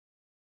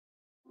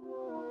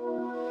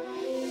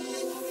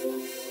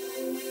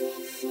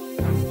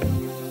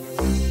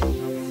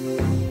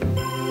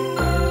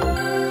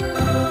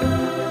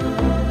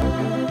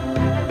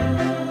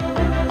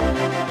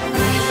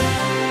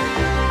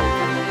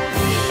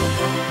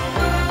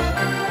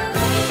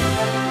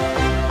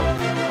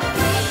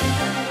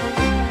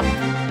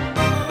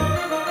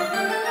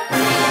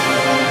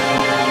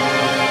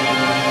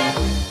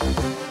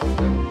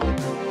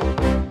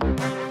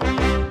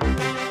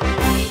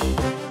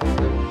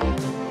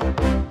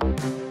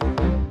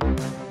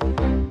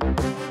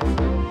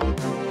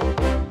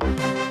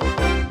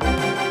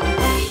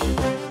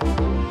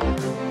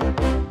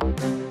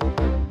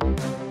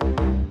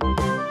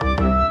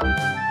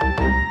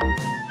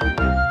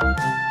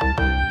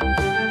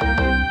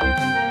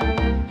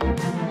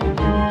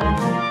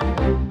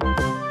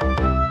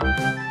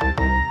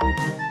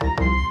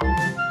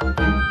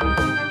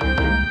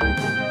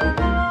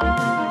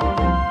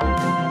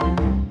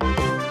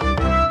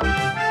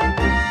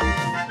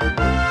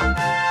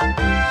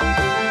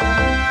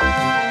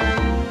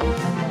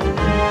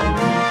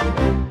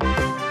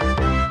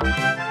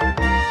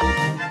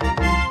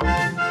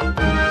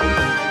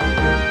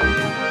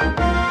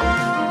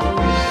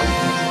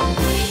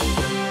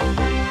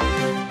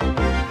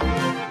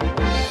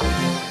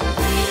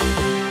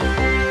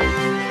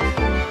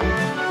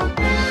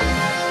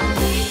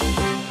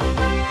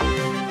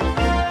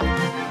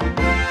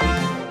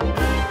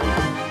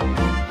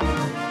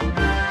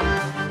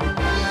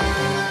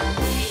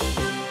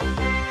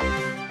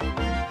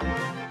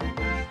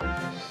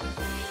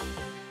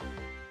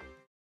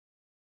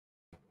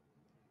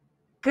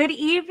Good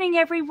evening,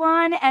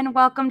 everyone, and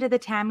welcome to the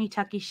Tammy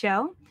Tuckey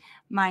Show.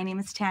 My name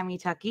is Tammy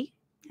Tuckey,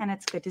 and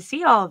it's good to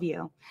see all of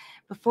you.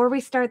 Before we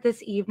start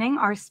this evening,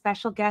 our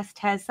special guest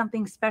has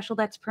something special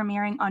that's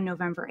premiering on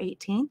November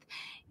 18th.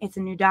 It's a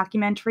new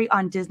documentary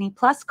on Disney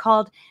Plus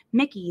called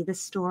Mickey, the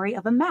Story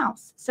of a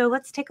Mouse. So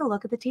let's take a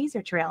look at the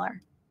teaser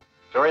trailer.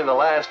 During the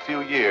last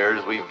few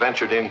years, we've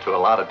ventured into a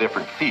lot of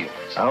different fields.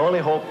 I only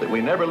hope that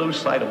we never lose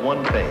sight of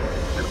one thing.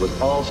 It was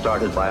all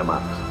started by a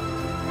mouse.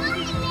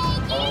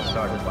 All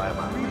started by a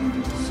mouse.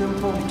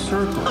 Simple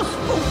circles.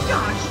 Oh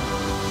gosh!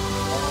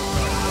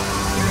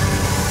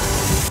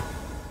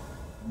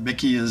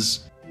 Mickey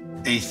is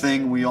a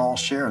thing we all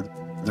share.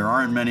 There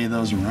aren't many of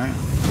those around.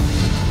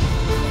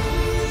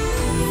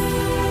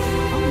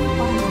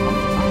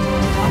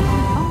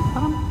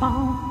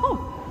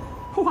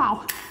 Oh,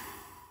 wow.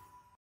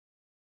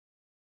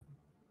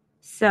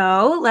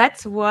 So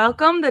let's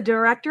welcome the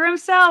director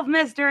himself,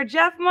 Mr.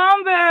 Jeff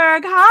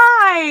Malmberg.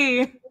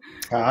 Hi.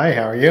 Hi,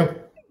 how are you?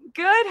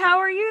 Good. How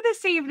are you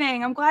this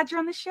evening? I'm glad you're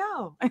on the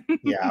show.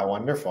 Yeah,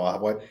 wonderful.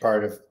 What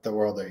part of the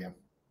world are you?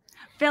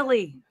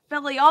 Philly,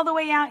 all the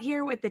way out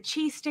here with the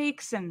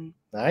cheesesteaks and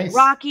Nice.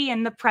 Rocky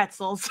and the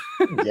pretzels.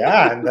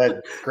 Yeah, and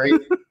that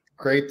great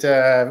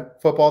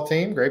football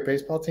team, great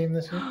baseball team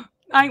this year.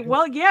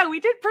 Yeah, we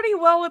did pretty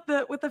well with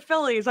the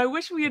Phillies. I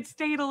wish we had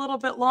stayed a little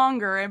bit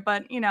longer,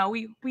 but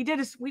we made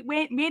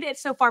it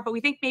so far. But we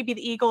think maybe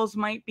the Eagles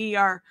might be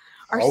our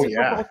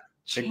Super Bowl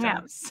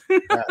champs. Yeah,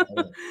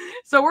 totally.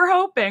 So we're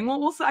hoping.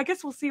 Well, I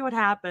guess we'll see what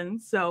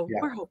happens. So Yeah.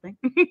 we're hoping.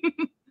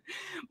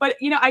 But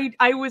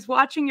I was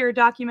watching your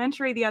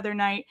documentary the other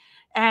night,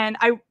 and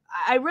I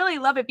really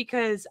love it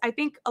because I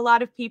think a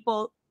lot of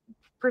people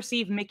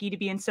perceive Mickey to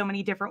be in so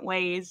many different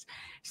ways.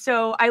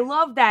 So I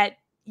love that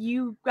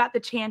you got the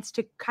chance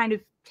to kind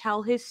of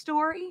tell his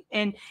story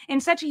and in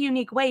such a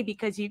unique way,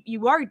 because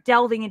you are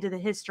delving into the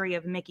history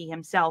of Mickey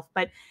himself.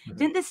 But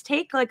didn't this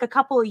take like a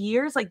couple of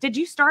years? Like, did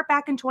you start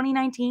back in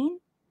 2019?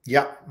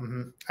 Yeah.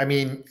 Mm-hmm. I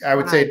mean, I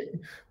would say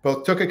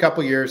both took a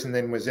couple years and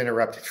then was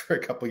interrupted for a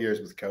couple years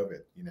with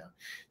COVID,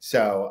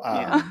 So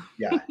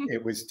yeah,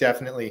 it was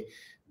definitely,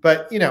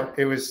 but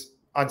it was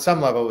on some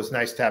level, it was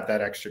nice to have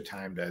that extra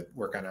time to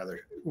work on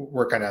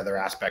other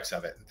aspects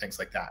of it and things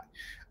like that.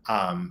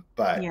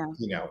 But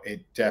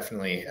it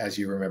definitely, as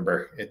you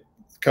remember,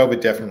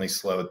 COVID definitely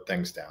slowed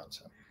things down.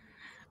 So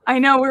I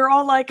know we were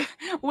all like,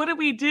 what do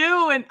we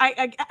do? And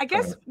I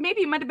guess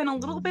maybe it might've been a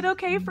little bit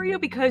okay for you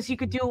because you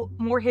could do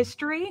more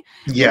history.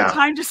 Yeah.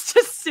 Time just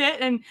to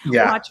sit and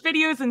watch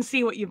videos and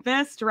see what you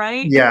missed.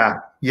 Right. Yeah.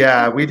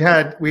 Yeah. We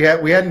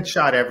hadn't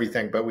shot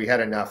everything, but we had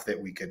enough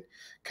that we could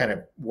kind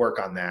of work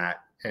on that.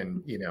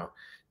 And,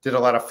 did a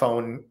lot of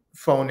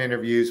phone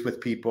interviews with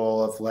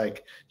people of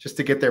like, just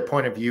to get their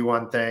point of view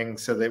on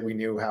things so that we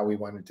knew how we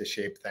wanted to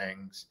shape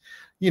things.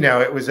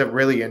 It was a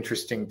really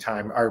interesting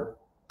time. Our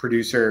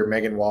producer,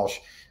 Megan Walsh,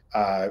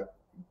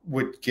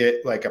 would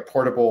get like a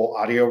portable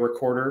audio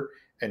recorder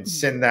and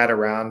send that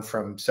around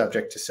from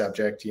subject to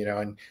subject,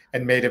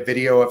 and made a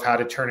video of how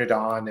to turn it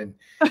on and,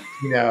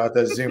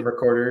 the Zoom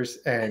recorders.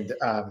 And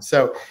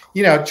so,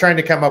 trying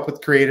to come up with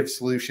creative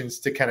solutions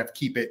to kind of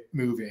keep it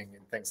moving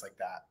and things like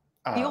that.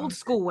 The old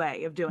school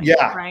way of doing it,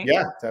 right?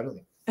 Yeah,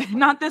 totally.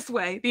 Not this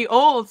way, the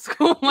old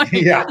school way.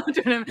 Yeah.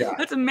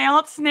 Let's mail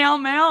it, snail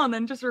mail, and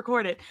then just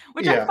record it,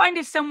 which I find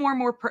is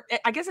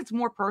I guess it's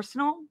more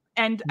personal.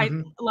 And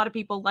a lot of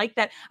people like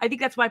that. I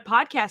think that's why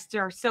podcasts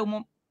are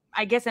so,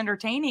 I guess,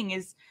 entertaining,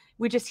 is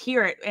we just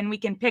hear it and we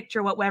can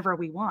picture whatever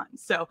we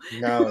want. So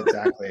no,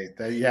 exactly.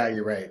 Yeah,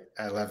 you're right.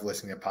 I love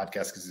listening to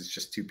podcasts because it's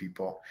just two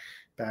people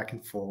back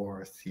and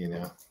forth,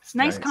 It's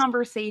nice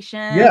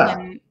conversation. Yeah.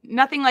 And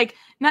and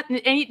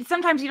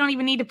sometimes you don't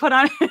even need to put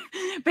on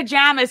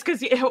pajamas,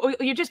 because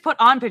you just put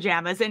on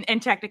pajamas in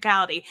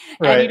technicality,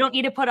 and you don't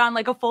need to put on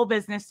like a full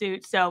business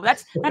suit. So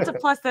that's a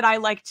plus that I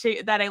like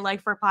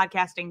for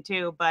podcasting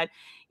too. But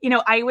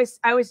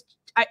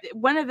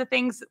one of the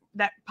things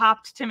that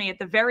popped to me at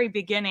the very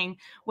beginning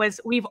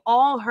was, we've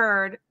all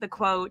heard the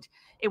quote,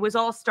 "It was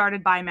all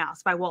started by a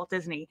mouse," by Walt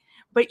Disney.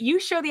 But you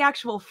show the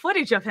actual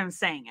footage of him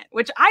saying it,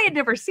 which I had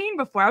never seen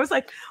before. I was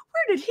like,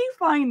 where did he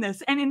find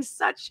this? And in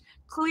such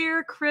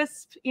clear,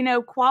 crisp,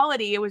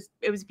 quality, it was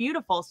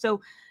beautiful.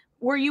 So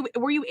were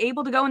you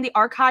able to go in the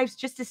archives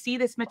just to see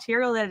this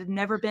material that had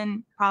never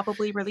been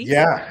probably released?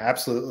 Yeah,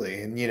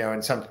 absolutely. And,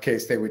 in some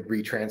case they would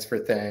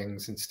retransfer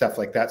things and stuff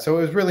like that. So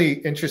it was really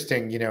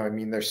interesting.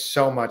 There's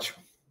so much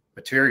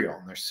material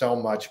and there's so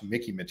much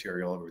Mickey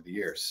material over the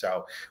years.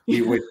 So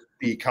we would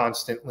be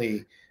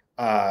constantly,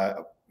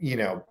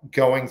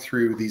 going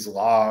through these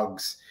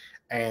logs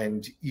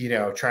and,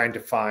 trying to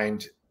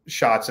find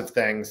shots of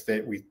things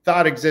that we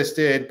thought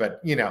existed, but,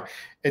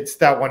 it's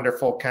that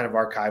wonderful kind of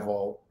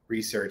archival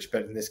research.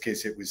 But in this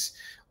case, it was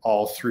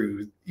all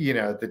through,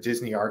 the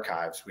Disney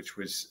archives, which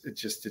was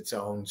just its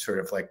own sort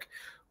of like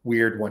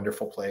weird,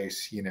 wonderful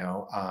place.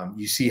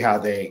 You see how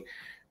they,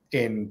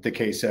 in the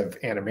case of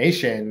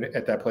animation,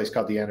 at that place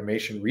called the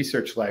Animation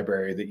Research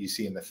Library that you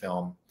see in the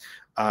film,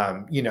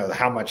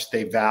 how much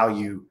they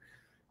value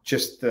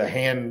just the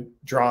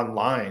hand-drawn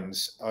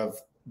lines of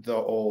the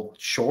old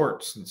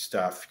shorts and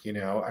stuff, you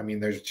know. I mean,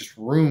 there's just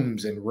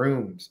rooms and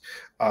rooms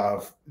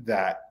of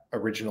that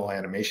original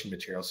animation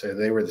material. So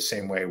they were the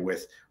same way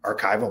with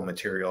archival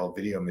material,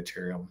 video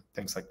material,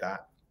 things like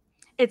that.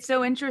 It's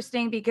so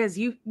interesting because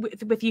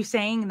with you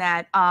saying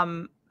that,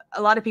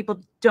 a lot of people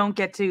don't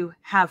get to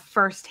have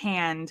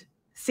firsthand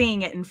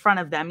seeing it in front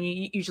of them.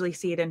 You usually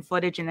see it in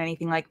footage and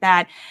anything like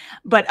that.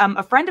 But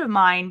a friend of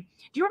mine,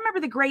 do you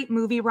remember the great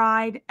movie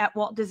ride at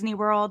Walt Disney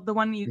World? The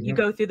one you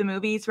go through the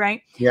movies,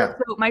 right? Yeah.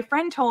 So my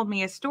friend told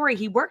me a story.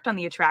 He worked on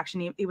the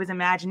attraction. He was an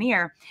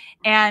Imagineer,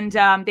 and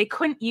they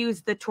couldn't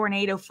use the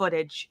tornado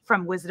footage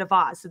from Wizard of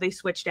Oz. So they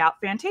switched out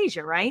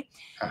Fantasia, right?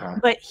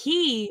 But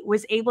he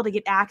was able to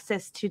get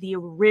access to the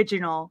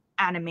original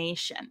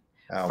animation.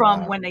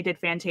 From when they did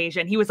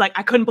Fantasia, and he was like,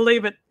 I couldn't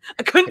believe it.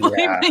 I couldn't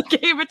believe they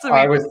gave it to me.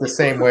 I was the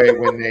same way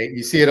when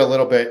you see it a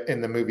little bit in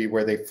the movie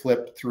where they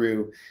flip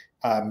through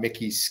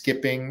Mickey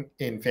skipping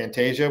in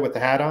Fantasia with the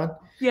hat on.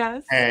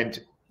 Yes. And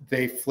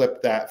they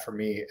flipped that for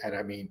me. And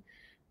I mean,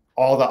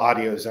 all the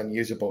audio is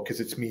unusable because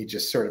it's me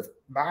just sort of,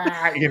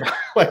 you know,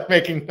 like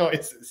making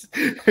noises,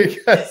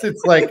 because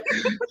it's like,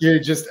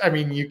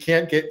 you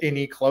can't get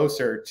any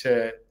closer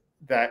to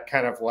that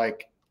kind of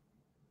like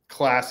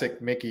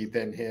classic Mickey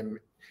than him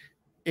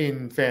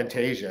in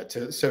Fantasia.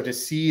 So to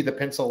see the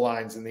pencil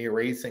lines and the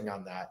erasing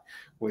on that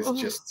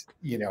was just,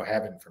 you know,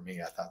 heaven for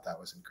me. I thought that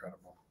was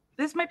incredible.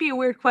 This might be a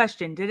weird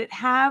question. Did it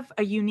have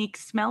a unique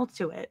smell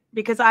to it?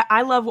 Because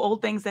I love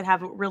old things that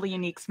have a really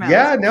unique smell.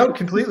 Yeah, no,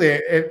 completely.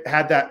 It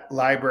had that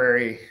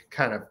library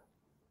kind of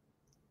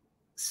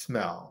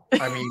smell.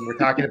 I mean, we're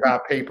talking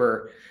about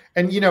paper.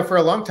 And, you know, for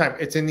a long time,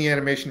 it's in the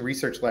Animation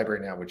Research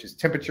Library now, which is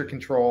temperature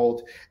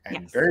controlled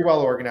and very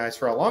well organized.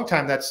 For a long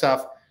time, that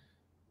stuff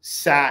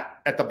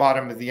sat at the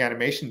bottom of the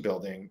animation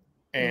building,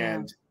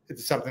 and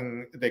it's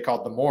something they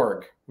called the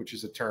morgue, which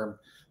is a term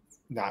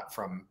not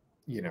from,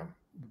 you know,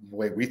 the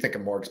way we think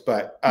of morgues,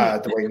 but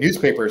the way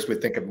newspapers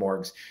would think of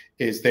morgues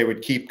is they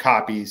would keep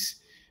copies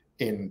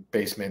in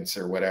basements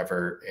or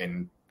whatever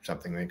in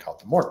something they called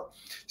the morgue.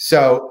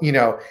 So, you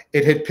know,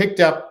 it had picked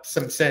up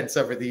some sense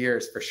over the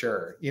years for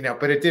sure, you know,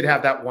 but it did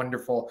have that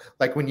wonderful,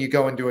 like when you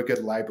go into a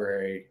good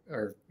library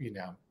or, you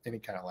know, any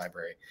kind of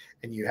library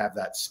and you have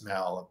that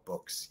smell of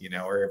books, you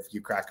know, or if you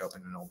crack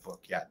open an old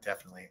book. Yeah,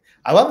 definitely.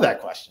 I love that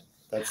question.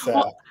 That's,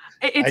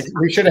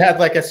 we should have had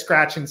like a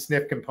scratch and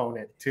sniff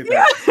component to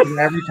that.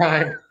 Every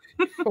time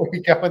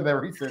we go in the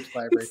research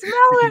library,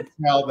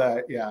 smell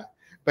that. Yeah.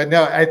 But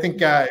no, I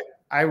think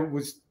I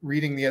was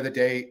reading the other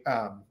day,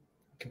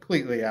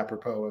 completely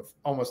apropos of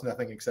almost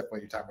nothing except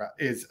what you're talking about,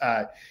 is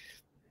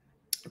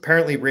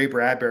apparently Ray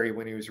Bradbury,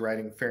 when he was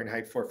writing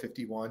Fahrenheit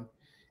 451,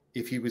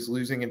 if he was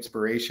losing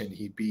inspiration,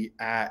 he'd be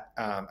at,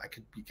 I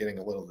could be getting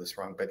a little of this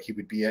wrong, but he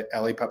would be at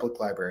LA Public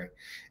Library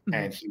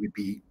and he would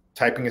be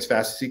typing as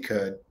fast as he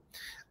could.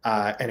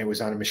 And it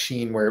was on a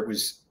machine where it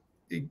was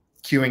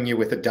cueing you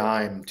with a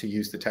dime to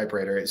use the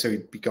typewriter. So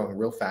he'd be going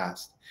real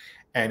fast.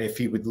 And if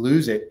he would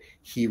lose it,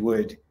 he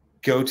would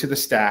go to the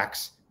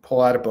stacks,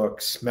 pull out a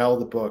book, smell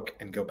the book,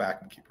 and go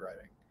back and keep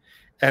writing.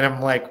 And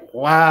I'm like,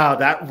 wow,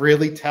 that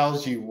really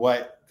tells you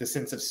what the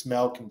sense of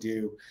smell can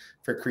do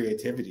for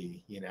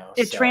creativity, you know?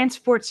 It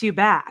transports you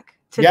back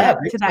to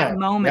that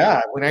moment.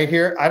 Yeah, when I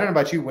hear, I don't know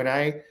about you, when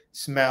I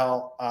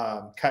smell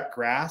cut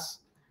grass,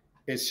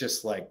 it's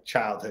just like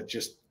childhood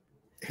just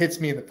hits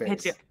me in the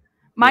face.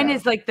 Mine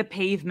is like the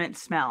pavement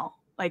smell.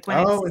 Like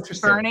when it's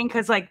burning,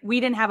 because like we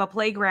didn't have a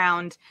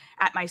playground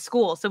at my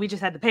school, so we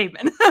just had the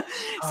pavement.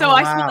 So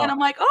I smell it, I'm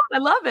like, oh, I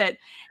love it.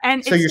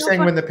 And so you're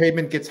saying when the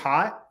pavement gets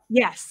hot?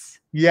 Yes.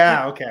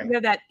 Yeah. Okay. You know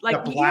that,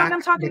 like, the you know what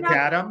I'm talking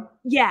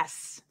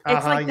Yes.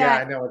 It's like yeah,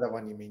 that. I know that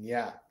one you mean.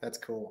 Yeah, that's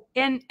cool.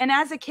 And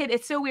as a kid,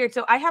 it's so weird.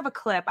 So I have a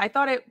clip. I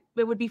thought it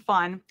would be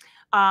fun.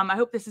 I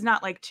hope this is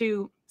not like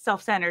too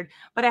self-centered,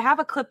 but I have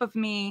a clip of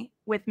me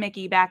with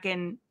Mickey back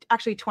in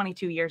actually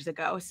 22 years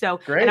ago. So,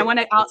 great.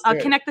 And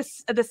I'll connect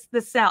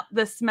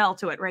the smell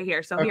to it right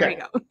here. So here we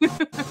go.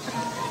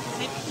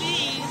 Hey,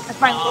 please.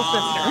 That's my little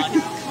sister.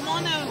 Come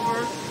on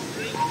over.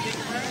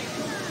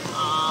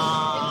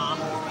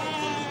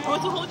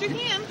 Want to hold your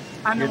hand?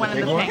 I'm the one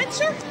in the pink.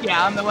 Picture?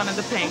 Yeah, I'm the one in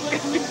the pink.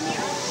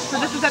 So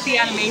this is at the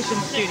animation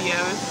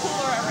studios.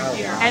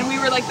 And we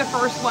were like the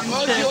first ones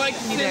to if you like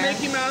to see there.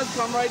 Mickey Mouse,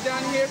 come right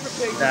down here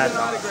for pictures and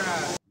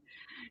autographs.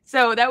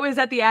 So that was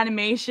at the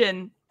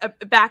animation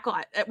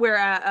backlot where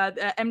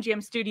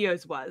MGM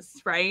Studios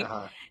was, right?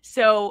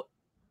 So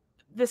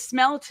the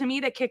smell to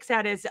me that kicks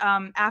out is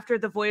after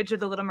the Voyage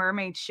of the Little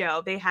Mermaid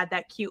show, they had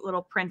that cute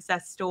little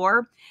princess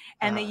store,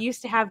 and they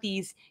used to have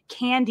these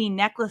candy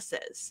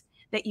necklaces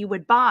that you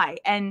would buy.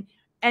 And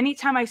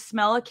anytime I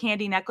smell a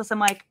candy necklace, I'm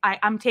like,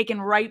 I'm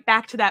taken right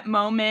back to that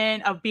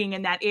moment of being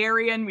in that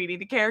area and meeting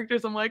the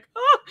characters. I'm like,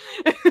 oh.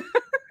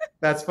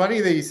 That's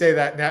funny that you say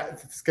that. Now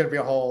it's going to be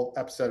a whole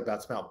episode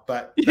about smell.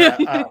 But,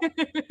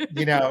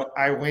 you know,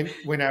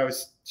 when I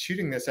was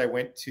shooting this, I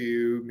went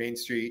to Main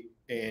Street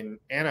in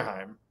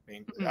Anaheim,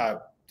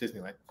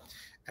 Disneyland.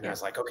 And I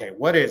was like, okay,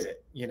 what is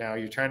it? You know,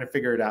 you're trying to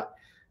figure it out.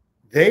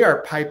 they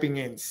are piping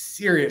in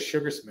serious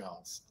sugar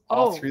smells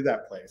all Oh. through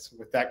that place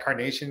with that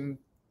carnation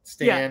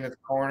stand at the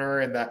corner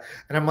and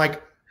I'm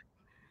like,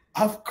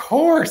 of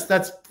course,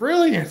 that's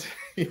brilliant.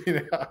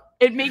 You know?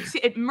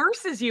 It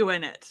immerses you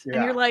in it,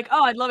 and you're like,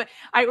 oh, I'd love it.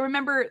 I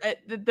remember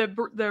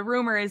the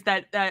rumor is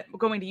that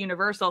going to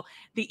Universal,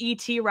 the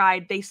ET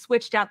ride, they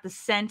switched out the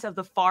scent of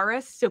the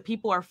forest, so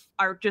people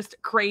are just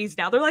crazed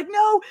now. They're like,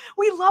 no,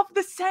 we love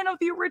the scent of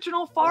the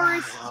original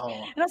forest,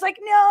 and I was like,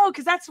 no,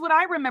 because that's what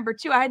I remember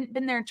too. I hadn't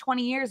been there in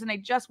 20 years, and I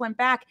just went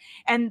back,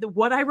 and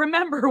what I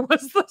remember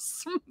was the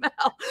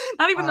smell,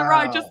 not even the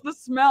ride, just the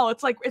smell.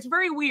 It's like it's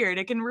very weird.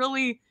 It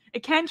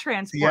can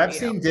transport. Yeah, I've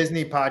seen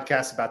Disney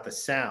podcasts about the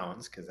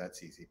sounds because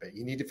that's easy, but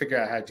you need to figure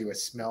out how to do a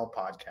smell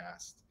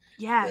podcast.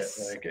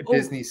 Yes, like a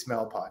Disney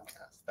smell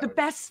podcast. The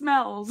best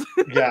smells.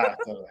 Yeah,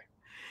 totally.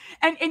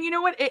 And you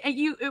know what?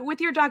 You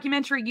with your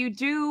documentary, you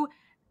do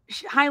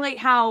highlight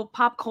how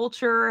pop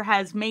culture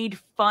has made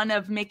fun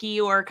of Mickey,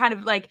 or kind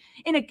of like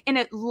in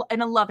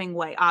a loving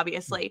way,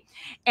 obviously.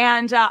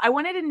 And I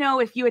wanted to know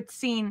if you had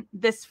seen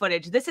this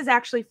footage. This is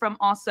actually from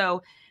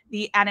also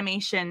the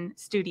animation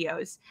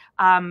studios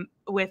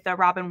with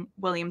Robin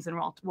Williams and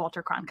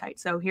Walter Cronkite.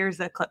 So here's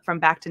a clip from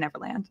Back to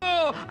Neverland.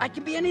 Oh, I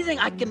can be anything.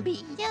 I can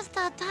be just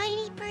a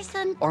tiny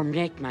person. Or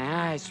make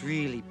my eyes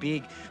really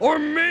big. Or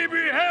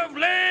maybe have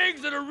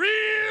legs that are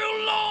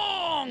real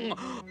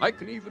long. I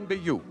can even be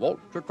you,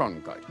 Walter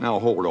Cronkite. Now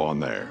hold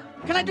on there.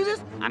 Can I do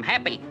this? I'm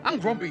happy. I'm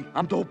grumpy.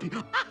 I'm dopey.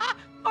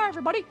 Hi,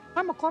 everybody.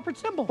 I'm a corporate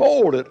symbol.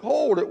 Hold it.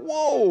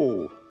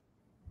 Whoa.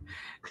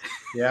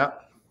 Yeah.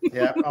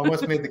 Yeah,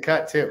 almost made the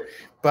cut too.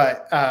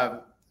 But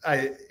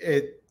I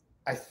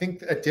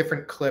think a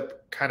different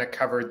clip kind of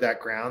covered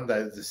that ground,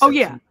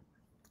 the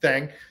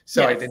thing.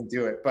 So I didn't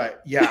do it.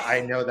 But yeah,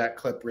 I know that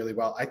clip really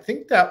well. I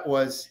think that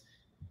was,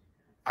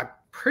 I'm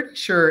pretty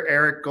sure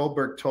Eric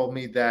Goldberg told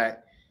me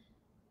that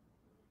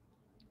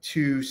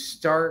to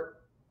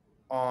start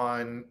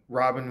on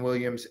Robin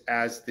Williams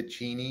as the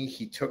genie,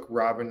 he took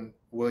Robin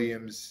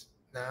Williams.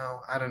 No,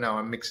 I don't know.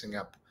 I'm mixing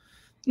up.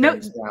 No,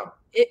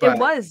 it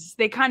was.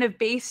 They kind of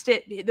based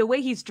it. The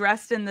way he's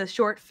dressed in the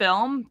short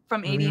film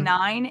from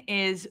 '89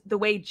 is the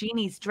way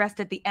Genie's dressed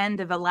at the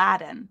end of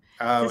Aladdin.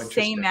 Oh, the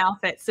same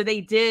outfit. So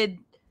they did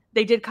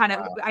kind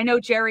of. I know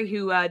Jerry,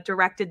 who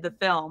directed the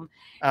film,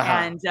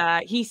 and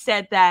he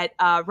said that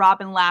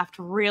Robin laughed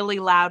really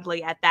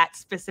loudly at that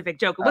specific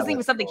joke. It wasn't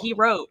even something he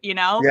wrote, you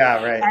know.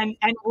 Yeah, right.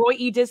 And Roy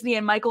E. Disney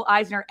and Michael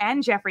Eisner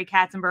and Jeffrey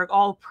Katzenberg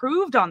all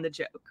approved on the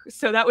joke,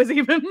 so that was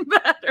even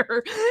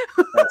better.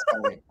 That's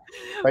funny.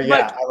 But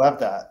yeah, I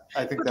love that.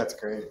 I think that's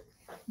great.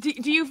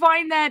 Do you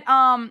find that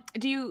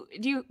do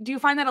you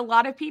find that a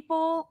lot of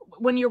people,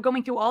 when you're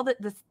going through all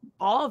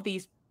of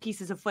these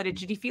pieces of footage,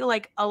 do you feel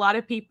like a lot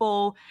of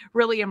people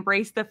really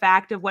embrace the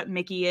fact of what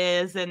Mickey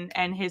is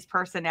and his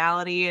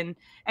personality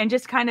and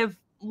just kind of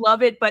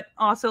love it, but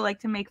also like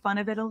to make fun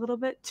of it a little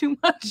bit too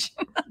much?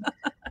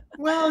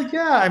 Well,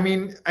 yeah. I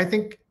mean, I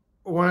think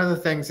one of the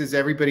things is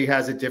everybody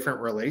has a different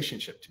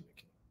relationship to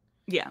Mickey.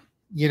 Yeah.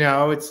 You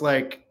know, it's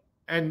like,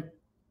 and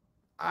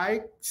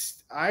I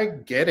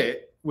get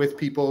it with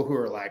people who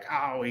are like,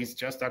 oh, he's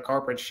just a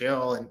corporate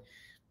shill. And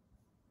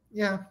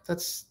yeah,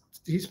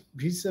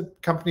 he's a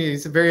company,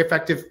 he's a very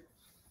effective,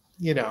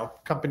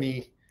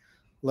 company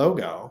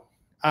logo.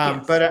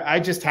 Yes. But I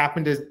just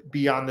happen to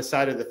be on the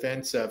side of the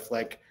fence of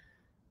like,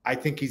 I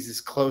think he's as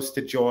close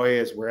to joy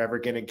as we're ever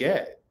going to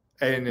get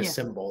in a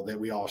symbol that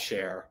we all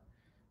share.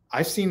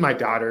 I've seen my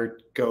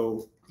daughter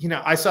go,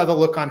 I saw the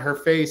look on her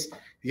face,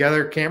 the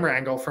other camera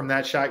angle from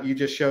that shot you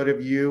just showed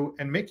of you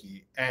and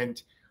Mickey,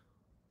 and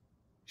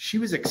she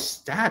was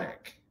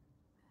ecstatic.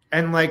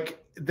 And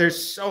like,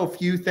 there's so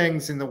few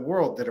things in the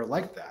world that are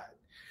like that.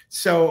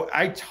 So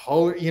I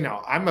totally,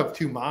 I'm of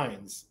two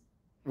minds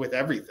with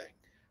everything.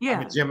 Yeah.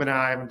 I'm a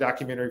Gemini, I'm a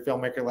documentary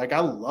filmmaker. Like, I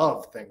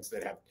love things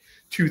that have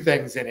two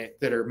things in it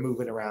that are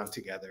moving around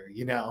together,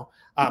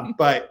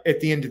 but at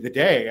the end of the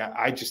day,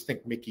 I just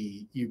think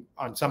Mickey,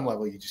 on some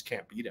level, you just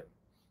can't beat him.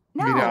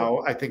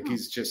 No. I think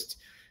he's just,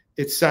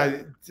 it's,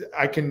 I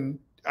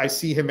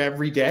see him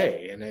every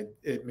day and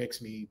it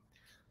makes me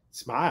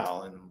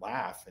smile and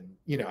laugh. And,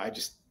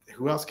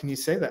 who else can you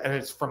say that? And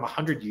it's from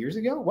 100 years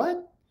ago.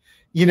 What?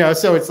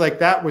 So it's like,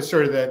 that was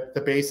sort of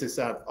the basis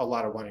of a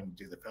lot of wanting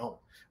to do the film,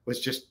 was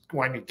just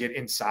wanting to get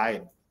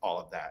inside all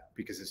of that,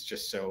 because it's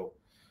just so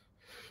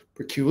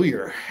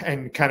peculiar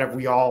and kind of,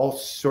 we all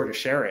sort of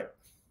share it.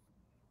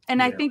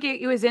 And I think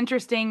it was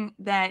interesting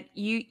that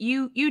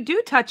you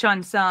do touch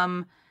on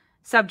some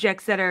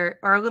subjects that are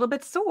a little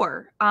bit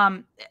sore.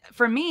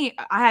 For me,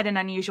 I had an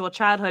unusual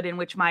childhood in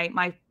which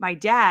my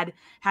dad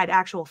had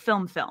actual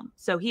film.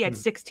 So he had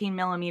 16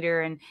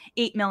 millimeter and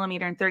 8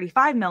 millimeter and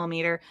 35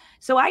 millimeter.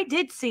 So I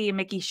did see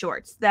Mickey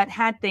shorts that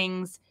had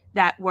things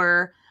that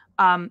were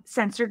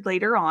censored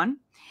later on.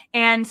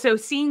 And so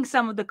seeing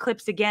some of the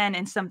clips again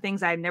and some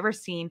things I've never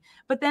seen,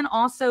 but then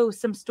also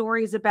some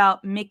stories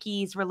about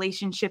Mickey's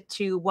relationship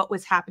to what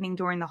was happening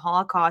during the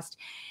Holocaust.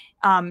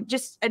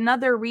 just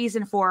another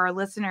reason for our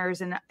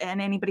listeners and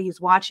anybody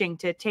who's watching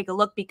to take a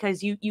look,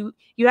 because you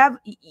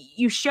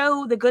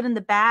show the good and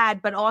the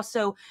bad, but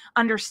also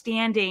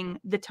understanding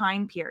the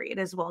time period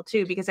as well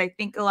too, because I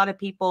think a lot of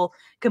people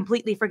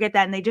completely forget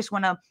that and they just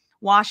want to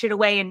wash it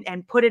away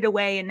and put it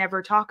away and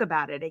never talk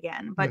about it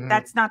again. But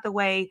that's not the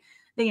way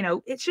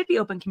that, it should be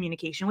open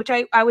communication, which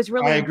I was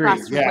really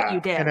impressed with what you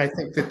did. And I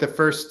think that the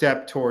first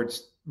step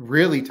towards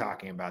really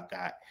talking about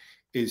that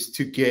is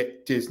to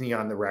get Disney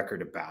on the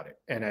record about it.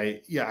 And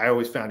I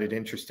always found it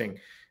interesting,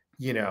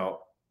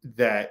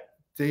 that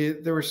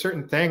there were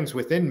certain things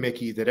within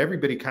Mickey that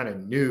everybody kind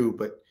of knew,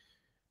 but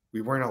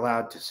we weren't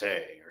allowed to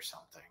say or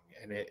something.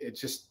 And it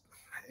just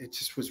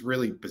was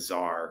really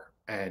bizarre.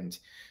 And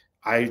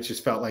I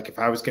just felt like if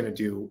I was going to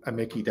do a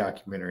Mickey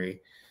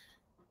documentary,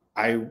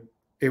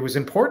 it was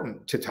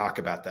important to talk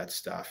about that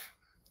stuff.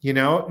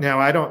 Now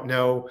I don't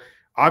know,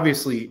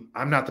 obviously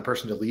I'm not the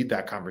person to lead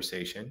that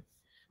conversation,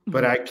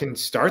 but I can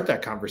start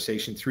that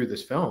conversation through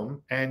this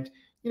film. And,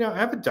 I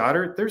have a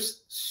daughter,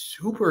 there's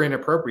super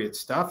inappropriate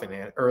stuff in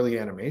early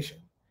animation.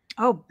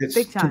 Oh, it's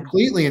big time.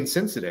 Completely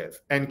insensitive.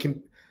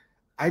 And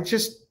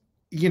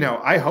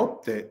I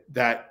hope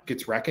that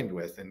gets reckoned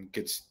with and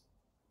gets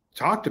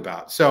talked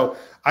about. So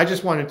I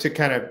just wanted to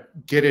kind of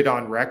get it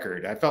on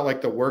record. I felt like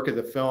the work of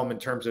the film in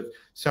terms of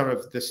some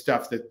of the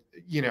stuff that,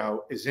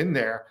 is in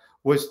there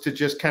was to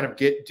just kind of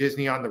get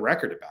Disney on the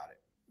record about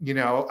it.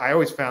 I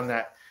always found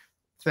that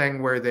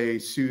thing where they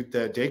sued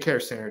the daycare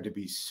center to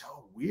be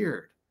so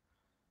weird.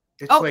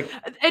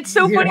 It's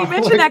so funny you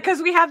mention that,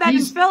 because we have that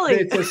in Philly.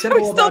 It's a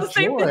symbol still about the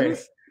same joy.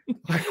 things.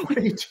 Like, what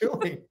are you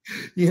doing?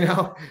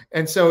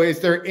 And so is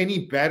there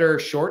any better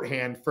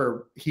shorthand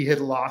for he had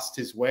lost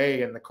his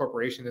way and the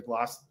corporation had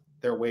lost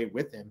their way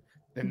with him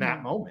than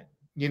that moment,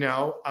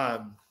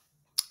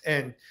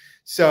 and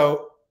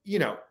so,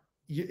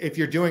 if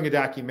you're doing a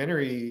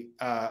documentary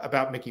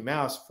about Mickey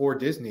Mouse for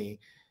Disney,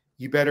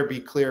 you better be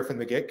clear from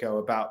the get-go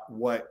about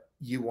what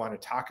you want to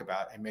talk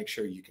about and make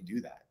sure you can do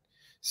that.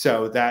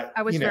 So that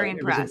I was very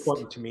impressed. It was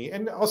important to me.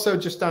 And also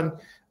just on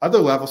other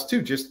levels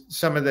too, just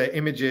some of the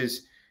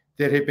images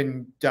that had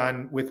been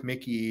done with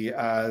Mickey,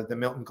 the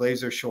Milton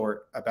Glaser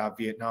short about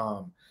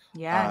Vietnam.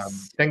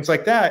 Yes. Things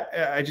like that.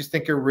 I just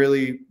think are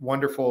really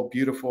wonderful,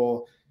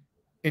 beautiful,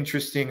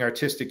 interesting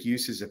artistic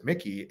uses of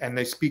Mickey. And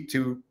they speak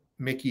to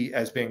Mickey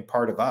as being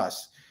part of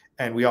us.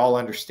 And we all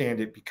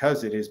understand it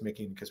because it is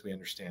Mickey, because we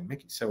understand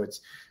Mickey. So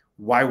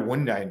why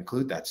wouldn't I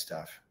include that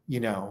stuff?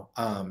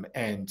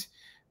 And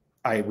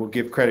I will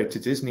give credit to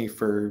Disney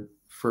for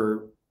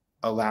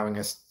allowing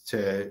us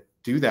to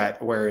do that.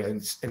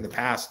 Whereas in the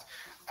past,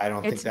 I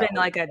don't think it's been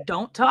like a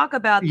don't talk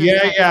about this.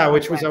 Yeah,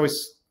 which was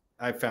always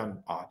I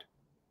found odd.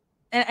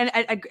 And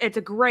it's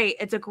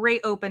a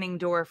great opening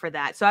door for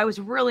that. So I was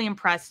really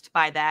impressed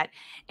by that.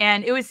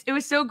 And it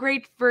was so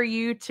great for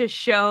you to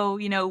show,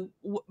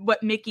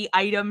 what Mickey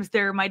items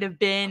there might have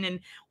been and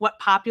what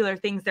popular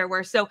things there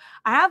were. So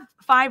I have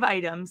 5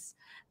 items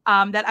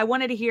that I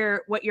wanted to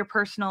hear what your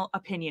personal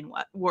opinion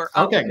were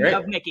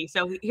of Mickey.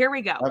 So here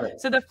we go.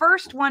 So the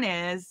first one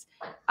is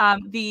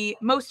the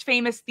most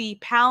famous, the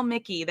Pal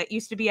Mickey that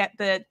used to be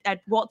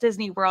at Walt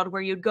Disney World,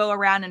 where you'd go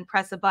around and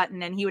press a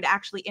button and he would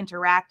actually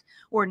interact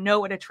or know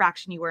what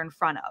attraction you were in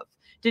front of.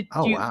 Do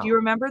you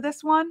remember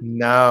this one?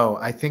 No,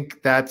 I think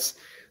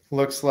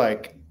looks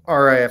like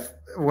RF.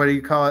 What do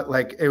you call it?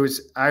 Like I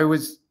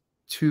was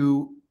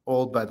too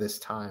old by this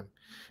time.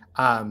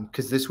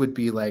 Because this would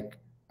be like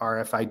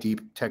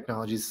RFID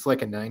technologies. It's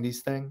like a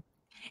 90s thing.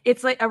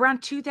 It's like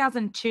around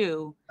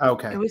 2002.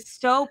 Okay. It was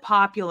so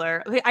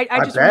popular. I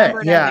just bet.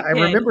 remember it. Yeah, I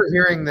remember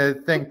hearing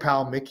the thing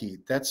Pal Mickey.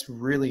 That's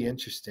really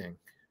interesting.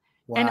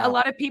 Wow. And a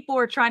lot of people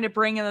were trying to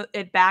bring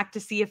it back to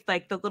see if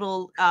like the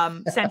little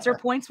sensor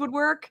points would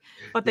work,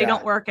 but they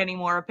don't work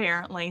anymore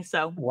apparently.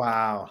 So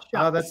wow.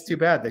 Oh, that's too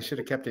bad. They should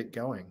have kept it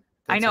going.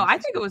 I know. I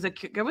think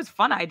it was a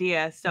fun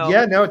idea. So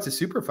yeah, no, it's a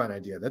super fun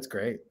idea. That's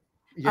great.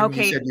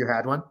 Okay. You said you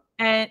had one?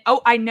 And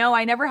I know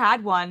I never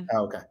had one.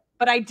 Oh, okay.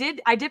 But I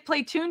did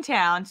play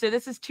Toontown. So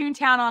this is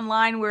Toontown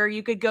Online, where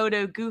you could go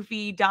to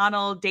Goofy,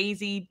 Donald,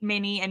 Daisy,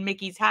 Minnie, and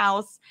Mickey's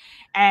house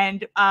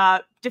and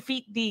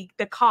defeat the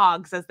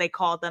cogs, as they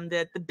call them,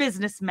 the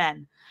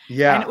businessmen.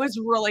 Yeah. And it was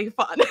really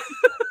fun.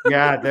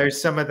 Yeah, there's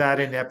some of that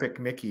in Epic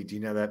Mickey. Do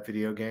you know that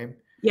video game?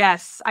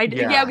 Yes, I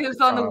did. Yeah, it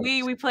was on the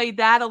Wii. We played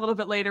that a little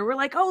bit later. We're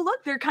like, oh,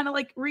 look, they're kind of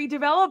like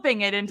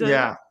redeveloping it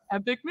into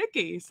Epic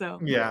Mickey. So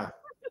yeah,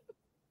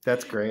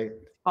 that's great.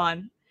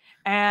 Fun.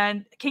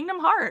 And Kingdom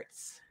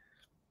Hearts.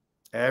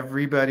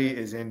 Everybody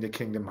is into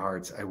Kingdom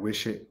Hearts. I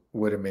wish it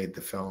would have made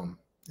the film.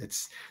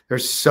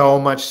 There's so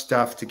much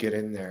stuff to get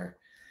in there.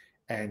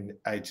 And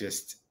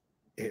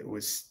it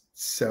was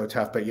so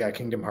tough. But yeah,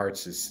 Kingdom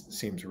Hearts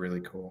seems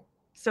really cool.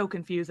 So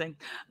confusing.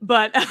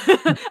 But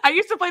I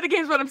used to play the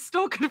games, but I'm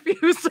still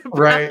confused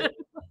about it.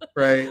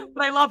 Right.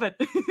 But I love it.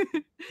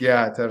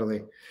 Yeah,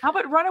 totally. How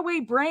about Runaway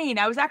Brain?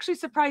 I was actually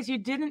surprised you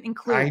didn't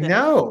include I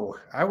know.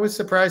 I was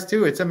surprised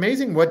too. It's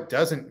amazing what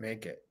doesn't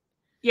make it.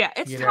 Yeah,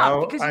 it's You tough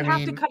know, because I you have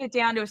to mean, cut it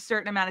down to a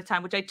certain amount of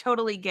time, which I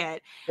totally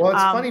get. well,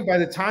 it's funny, by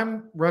the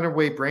time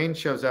Runaway Brain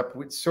shows up,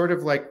 it's sort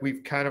of like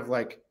we've kind of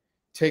like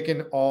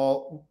taken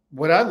all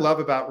what I love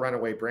about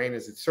Runaway Brain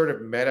is it's sort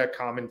of meta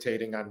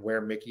commentating on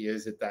where Mickey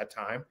is at that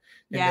time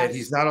and that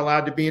he's Yes. not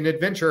allowed to be an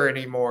adventurer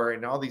anymore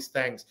and all these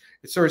things.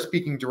 It's sort of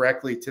speaking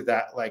directly to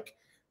that like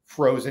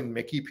frozen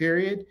Mickey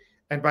period.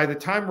 And by the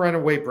time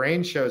Runaway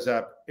Brain shows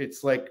up,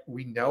 it's like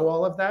we know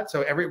all of that.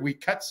 So we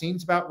cut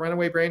scenes about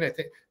Runaway Brain. I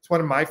think it's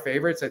one of my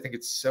favorites. I think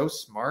it's so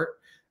smart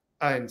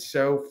and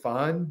so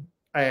fun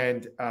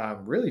and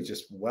really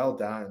just well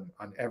done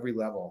on every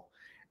level.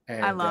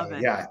 And I love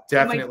it. yeah,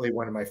 definitely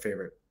one of my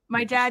favorite.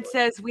 My dad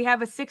says we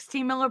have a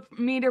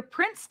 16mm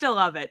print still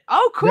of it.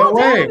 Oh, cool, No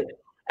way.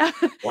 Dad.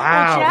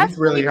 Wow, Jeff, he's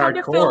really when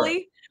you come to hardcore.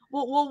 Philly,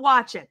 we'll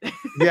watch it.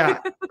 Yeah,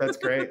 that's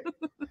great.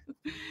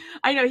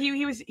 I know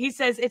he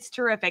says it's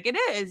terrific. It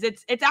is.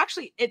 It's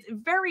actually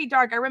very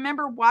dark. I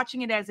remember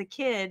watching it as a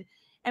kid,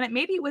 and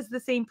maybe it was the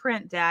same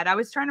print, Dad. I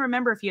was trying to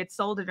remember if you had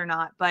sold it or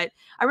not, but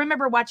I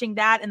remember watching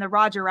that and the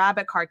Roger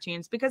Rabbit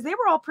cartoons because they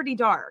were all pretty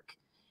dark.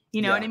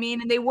 You know what I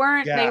mean? And they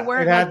weren't. Yeah, they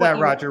weren't. It had like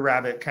that Roger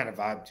Rabbit kind of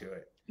vibe to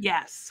it.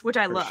 Yes, which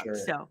I For love. sure.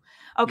 So,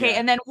 okay. Yeah.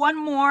 And then one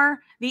more,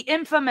 the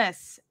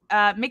infamous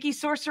Mickey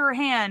Sorcerer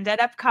Hand at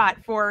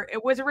Epcot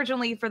it was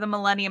originally for the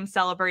Millennium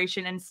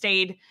Celebration and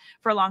stayed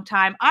for a long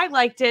time. I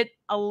liked it.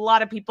 A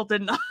lot of people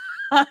did not.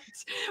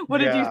 What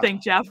did you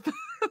think, Jeff?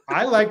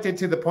 I liked it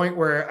to the point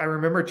where I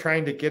remember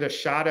trying to get a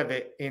shot of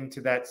it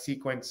into that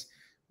sequence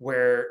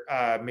where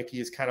Mickey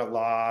is kind of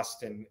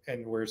lost and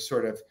we're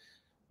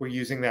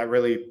using that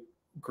really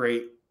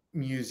great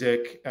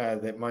music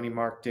that Money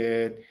Mark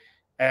did.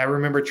 And I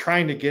remember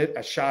trying to get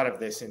a shot of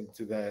this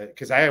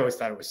because I always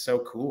thought it was so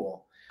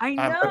cool. I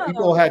know. But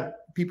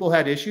people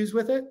had issues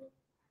with it.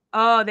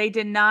 Oh, they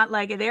did not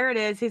like it. There it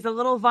is. He's a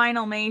little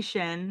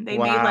vinylmation. They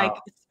made like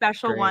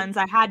special ones.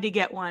 I had to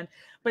get one,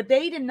 but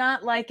they did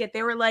not like it.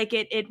 They were like,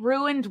 it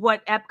ruined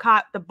what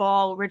Epcot, the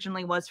ball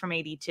originally was from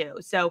 '82.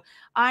 So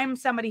I'm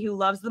somebody who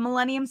loves the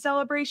Millennium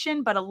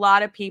Celebration, but a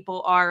lot of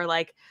people are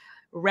like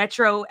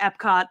retro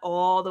Epcot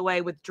all the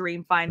way with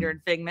Dreamfinder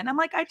and Figment. I'm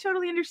like, I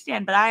totally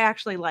understand, but I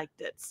actually liked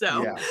it.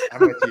 So yeah,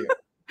 I'm with you.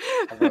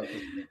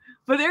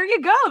 But there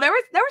you go. There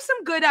was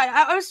some good.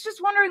 I was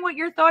just wondering what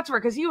your thoughts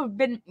were because you have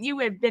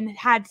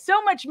had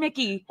so much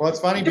Mickey. Well, it's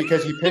funny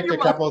because you picked a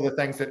couple of the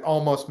things that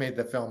almost made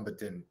the film but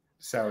didn't.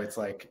 So it's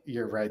like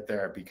you're right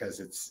there because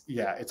it's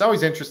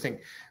always interesting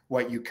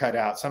what you cut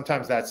out.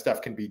 Sometimes that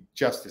stuff can be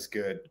just as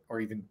good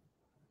or even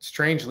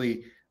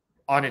strangely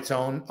on its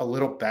own a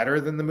little better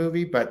than the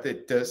movie, but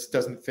it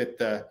doesn't fit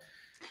the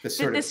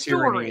sort of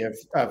tyranny of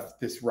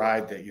this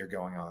ride that you're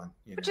going on,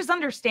 which is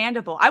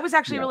understandable. I was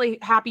actually really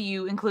happy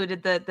you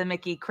included the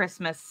Mickey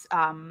Christmas,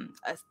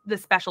 the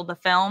special, the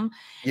film.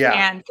 Yeah.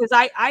 And because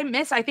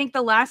I think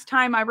the last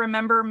time I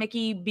remember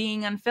Mickey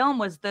being on film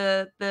was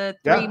the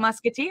Three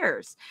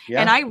Musketeers. Yeah.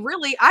 And I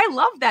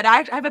love that.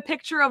 I have a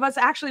picture of us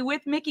actually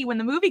with Mickey when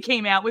the movie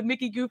came out with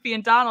Mickey, Goofy,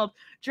 and Donald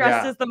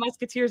dressed as the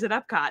Musketeers at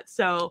Epcot.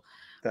 So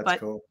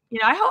that's cool.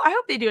 I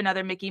hope they do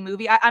another Mickey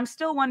movie. I'm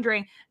still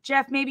wondering,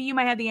 Jeff, maybe you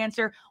might have the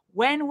answer.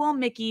 When will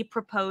Mickey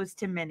propose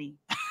to Minnie?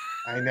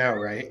 I know,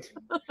 right?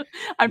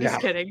 I'm just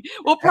kidding.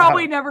 We'll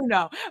probably never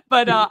know.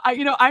 But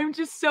I'm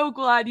just so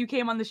glad you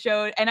came on the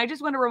show. And I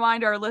just want to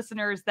remind our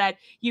listeners that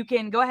you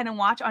can go ahead and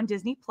watch on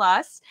Disney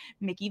Plus,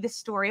 Mickey, the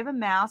Story of a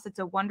Mouse. It's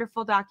a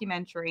wonderful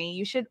documentary.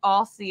 You should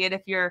all see it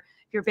if you're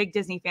big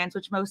Disney fans,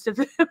 which most of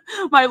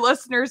my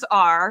listeners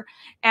are.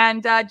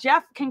 And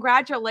Jeff,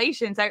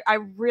 congratulations. I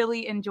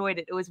really enjoyed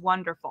it. It was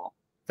wonderful.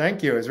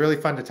 Thank you. It was really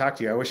fun to talk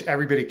to you. I wish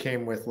everybody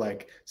came with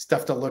like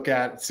stuff to look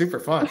at. It's super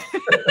fun.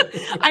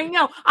 I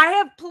know. I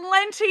have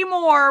plenty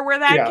more where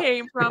that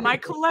came from. I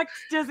collect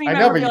Disney. I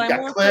know, but you've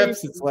got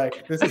clips. It's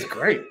like, this is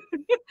great.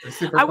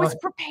 I was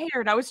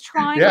prepared. I was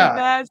trying my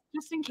best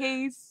just in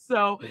case.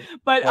 So,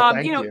 but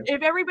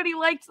if everybody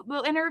liked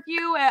the interview,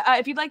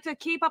 if you'd like to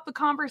keep up the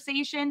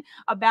conversation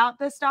about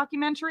this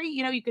documentary,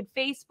 you could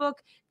Facebook,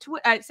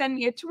 send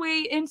me a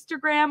tweet,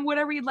 Instagram,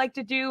 whatever you'd like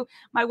to do.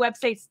 My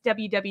website's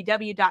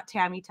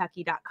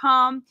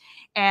www.tammytuckey.com.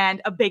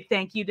 And a big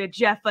thank you to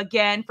Jeff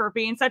again for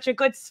being such a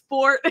good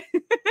sport.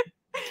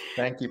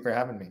 Thank you for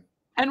having me.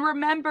 And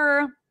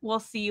remember, we'll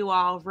see you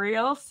all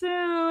real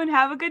soon.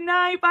 Have a good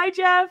night. Bye,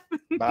 Jeff.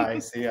 Bye.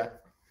 See ya.